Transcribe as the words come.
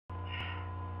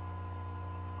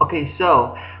Okay,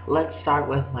 so let's start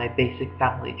with my basic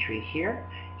family tree here.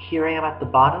 Here I am at the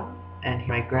bottom, and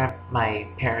here my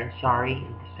parents,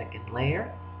 in the second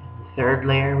layer. In the third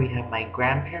layer we have my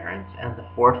grandparents, and in the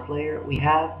fourth layer we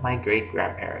have my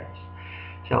great-grandparents.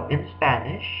 So in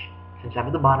Spanish, since I'm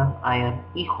at the bottom, I am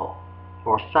hijo,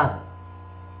 or son.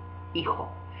 Hijo.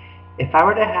 If I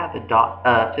were to have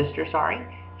a sister,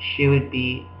 she would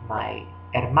be my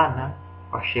hermana,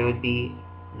 or she would be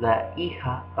the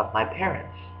hija of my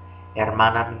parents.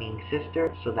 Hermana means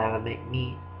sister, so that would make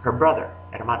me her brother,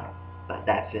 hermano. But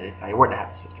that's it if I were to have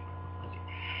a sister.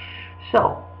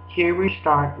 So, here we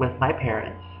start with my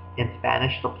parents. In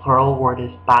Spanish, the plural word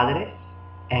is padres,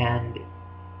 and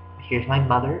here's my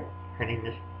mother.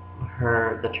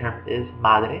 The term is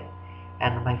madre,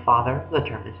 and my father, the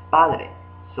term is padre.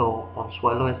 So,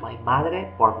 Consuelo is my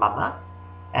madre or mamá,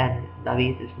 and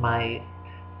David is my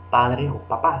padre or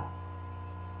papá.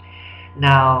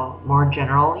 Now, more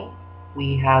generally,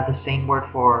 we have the same word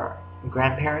for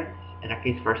grandparents, in our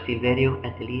case for Silverio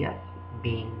and Elias,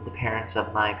 being the parents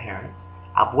of my parents,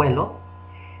 Abuelo,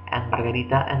 and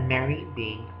Margarita and Mary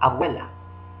being Abuela,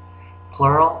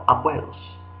 plural abuelos.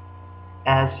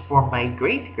 As for my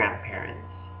great-grandparents,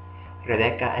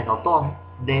 Rebecca and Oton,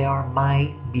 they are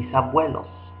my bisabuelos,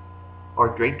 or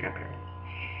great-grandparents.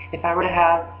 If I were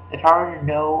to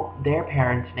know their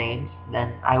parents' names,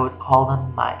 then I would call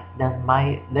them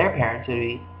their parents would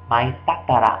be my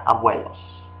tatarabuelos,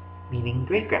 meaning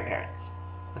great-grandparents.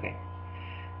 Okay,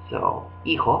 so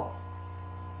hijo,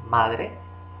 madre,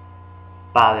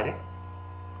 padre,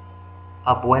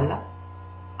 abuela,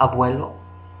 abuelo,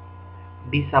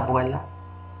 bisabuela,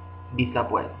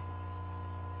 bisabuelo.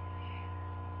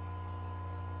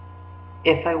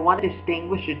 If I want to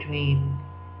distinguish between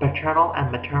paternal and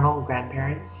maternal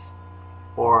grandparents,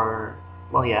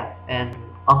 and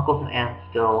uncles and aunts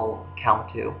still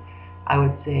count too, I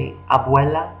would say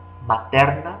abuela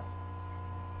materna,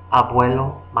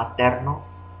 abuelo materno,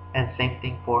 and same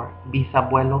thing for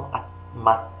bisabuelo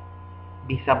materno,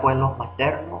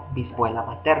 bisabuela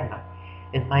materna.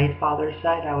 In my father's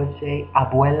side, I would say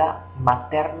abuela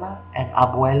materna and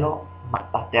abuelo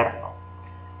paterno.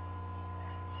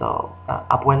 So,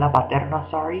 abuela paterna,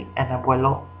 and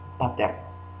abuelo paterno.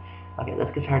 Okay,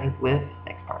 let's get started with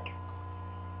next part.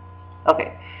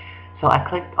 Okay, so I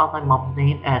clicked on my mom's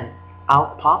name and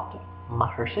out popped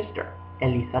her sister,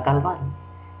 Elisa Galvan.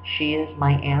 She is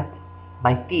my aunt,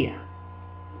 my tía,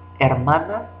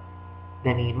 hermana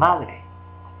de mi madre,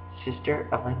 sister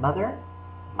of my mother,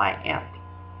 my aunt.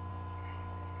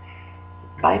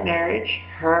 By marriage,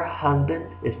 her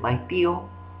husband is my tío,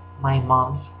 my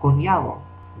mom's cuñado,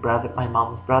 my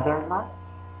mom's brother-in-law,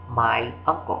 my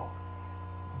uncle.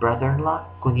 Brother-in-law,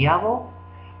 cuñado,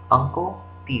 uncle,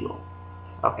 tío.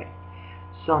 Okay,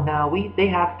 so now they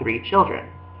have 3 children.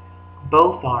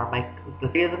 The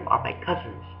 3 of them are my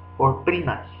cousins, or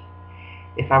primas.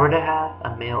 If I were to have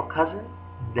a male cousin,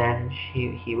 then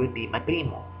he would be my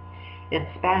primo. In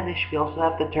Spanish, we also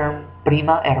have the term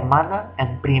prima hermana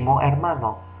and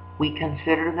primo-hermano. We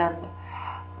consider them,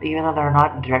 even though they're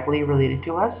not directly related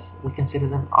to us, we consider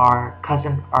them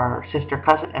our sister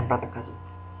cousin and brother cousin.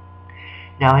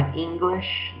 Now in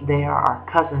English, they are our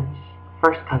cousins,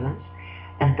 first cousins,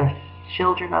 and the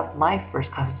children of my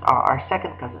first cousins are our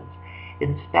second cousins.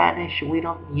 In Spanish, we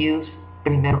don't use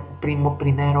primo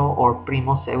primero or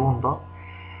primo segundo.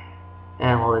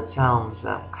 And well, it sounds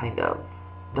kind of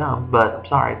dumb, but I'm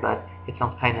sorry, but it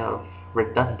sounds kind of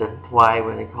redundant. Why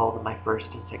would I call them my first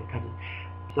and second cousin?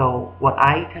 So what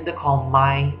I tend to call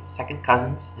my second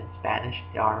cousins in Spanish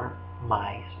are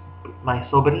my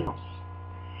sobrinos.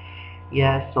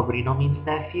 Yes, sobrino means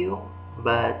nephew,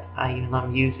 but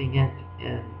I'm using it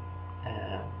as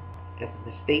a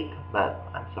mistake, but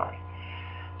I'm sorry.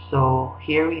 So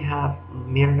here we have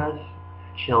Mirna's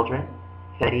children,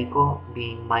 Federico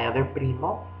being my other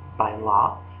primo by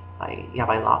law.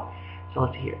 So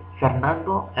let's see here.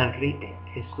 Fernando, Enrique,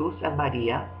 Jesus, and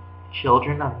Maria,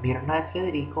 children of Mirna and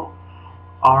Federico,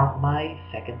 are my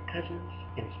second cousins.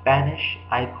 In Spanish,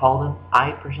 I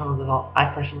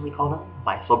personally call them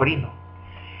my sobrino.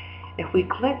 If we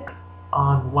click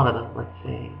on one of them, let's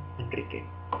say Enrique.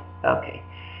 Okay,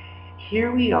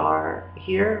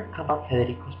 here come out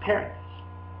Federico's parents,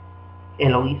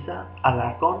 Eloisa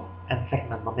Alarcón and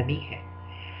Fernando de Mije.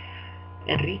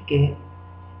 Enrique,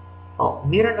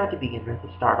 Mirna to begin with, to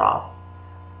start off,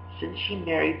 since she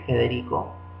married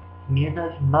Federico,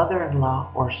 Mirna's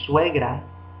mother-in-law or suegra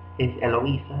is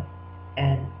Eloisa,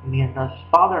 and Mirna's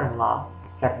father-in-law,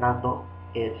 Fernando,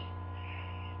 is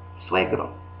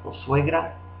suegro. So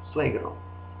suegra, suegro,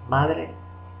 madre,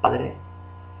 padre,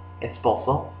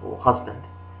 esposo, or husband,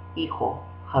 hijo,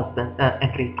 husband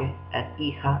Enrique, and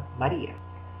Hija Maria.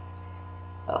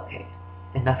 Okay,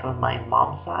 enough on my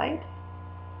mom's side.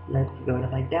 Let's go to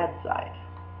my dad's side.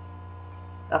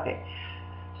 Okay,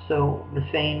 so the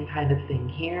same kind of thing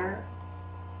here.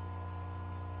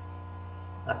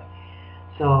 Okay.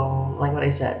 So, like what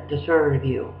I said, just for a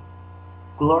review,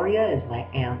 Gloria is my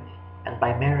aunt, and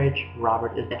by marriage,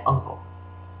 Robert is my uncle,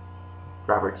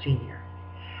 Robert Sr.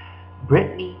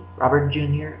 Brittany, Robert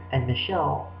Jr., and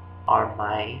Michelle are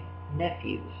my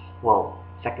nephews, well,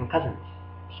 second cousins,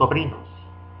 sobrinos.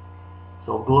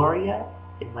 So Gloria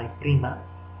is my prima,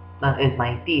 is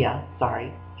my tia,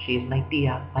 sorry, she is my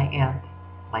tia, my aunt,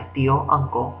 my Tio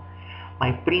Uncle,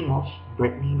 my primos,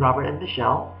 Brittany, Robert, and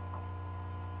Michelle.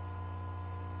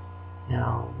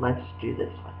 Now, let's do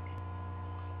this one.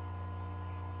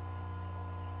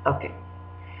 Okay,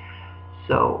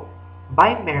 so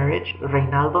by marriage,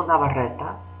 Reynaldo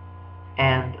Navarrete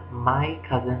and my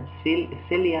cousin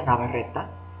Celia Navarrete,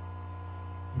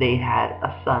 they had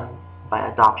a son by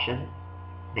adoption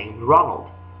named Ronald,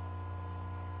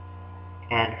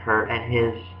 and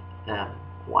his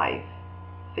wife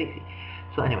Stacy.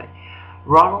 So anyway,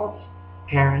 Ronald's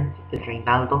parents is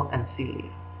Reynaldo and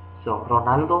Celia. So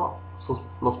Ronaldo,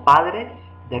 los padres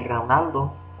de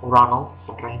Ronaldo,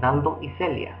 Reynaldo y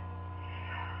Celia.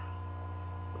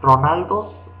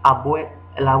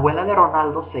 La abuela de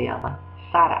Ronaldo se llama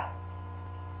Sara.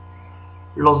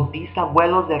 Los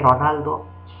bisabuelos de Ronaldo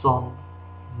son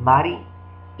Mari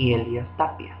y Elias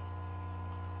Tapia.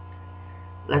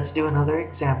 Let's do another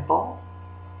example.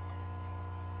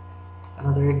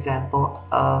 Another example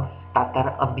of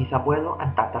bisabuelo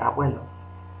and tatarabuelo.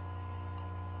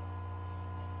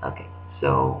 Okay,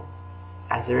 so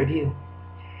as a review,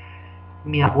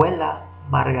 mi abuela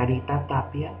Margarita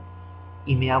Tapia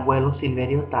y mi abuelo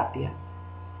Silverio Tapia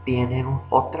tienen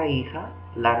otra hija,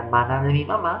 la hermana de mi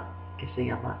mamá, que se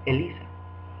llama Elisa.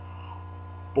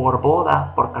 Por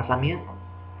boda, por casamiento,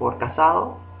 por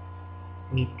casado,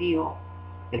 mi tío,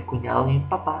 el cuñado de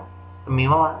mi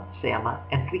mamá, se llama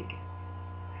Enrique.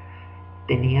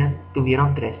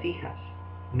 Tuvieron 3 hijas,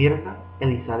 Mirna,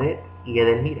 Elizabeth y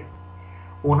Edelmira.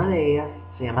 Una de ellas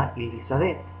se llama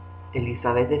Elizabeth.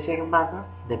 Elizabeth es hermana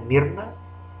de Mirna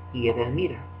y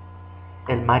Edelmira.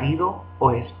 El marido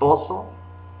o esposo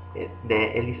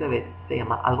de Elizabeth se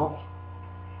llama Alonso.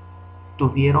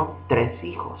 Tuvieron 3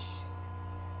 hijos.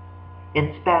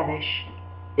 In Spanish,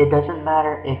 it doesn't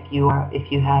matter if you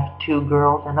have 2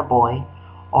 girls and a boy,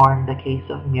 or in the case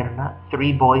of Mirna,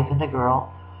 3 boys and a girl.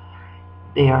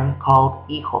 They are called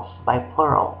hijos by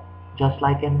plural, just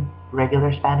like in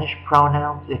regular Spanish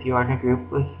pronouns. If you are in a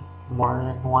group with more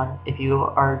than one, if you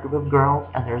are a group of girls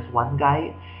and there's one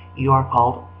guy, you are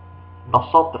called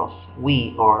nosotros,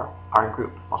 we, or our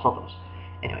group, nosotros.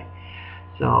 Anyway,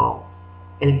 so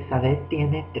Elizabeth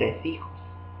tiene 3 hijos,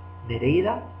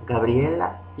 Nereida,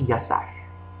 Gabriela y Yazar.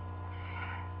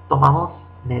 Tomamos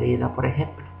Nereida por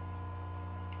ejemplo.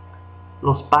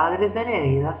 Los padres de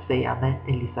Nereida se llaman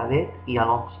Elizabeth y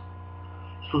Alonso.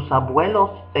 Sus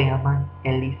abuelos se llaman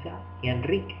Elisa y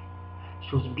Enrique.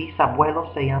 Sus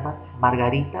bisabuelos se llaman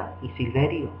Margarita y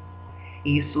Silverio.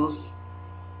 Y sus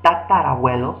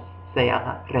tatarabuelos se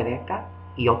llaman Rebeca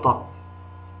y Otón.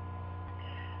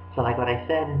 So like what I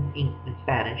said in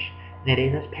Spanish,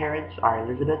 Nereida's parents are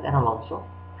Elizabeth and Alonso.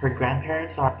 Her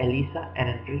grandparents are Elisa and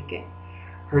Enrique.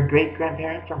 Her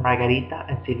great-grandparents are Margarita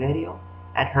and Silverio.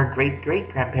 And her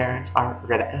great-great-grandparents are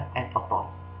Rebecca and Otón.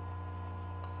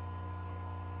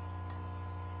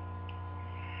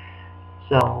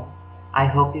 So, I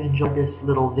hope you enjoyed this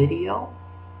little video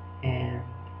and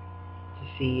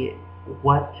to see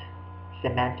what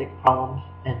semantic problems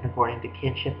and according to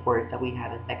kinship words that we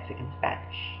have in Mexican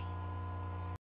Spanish.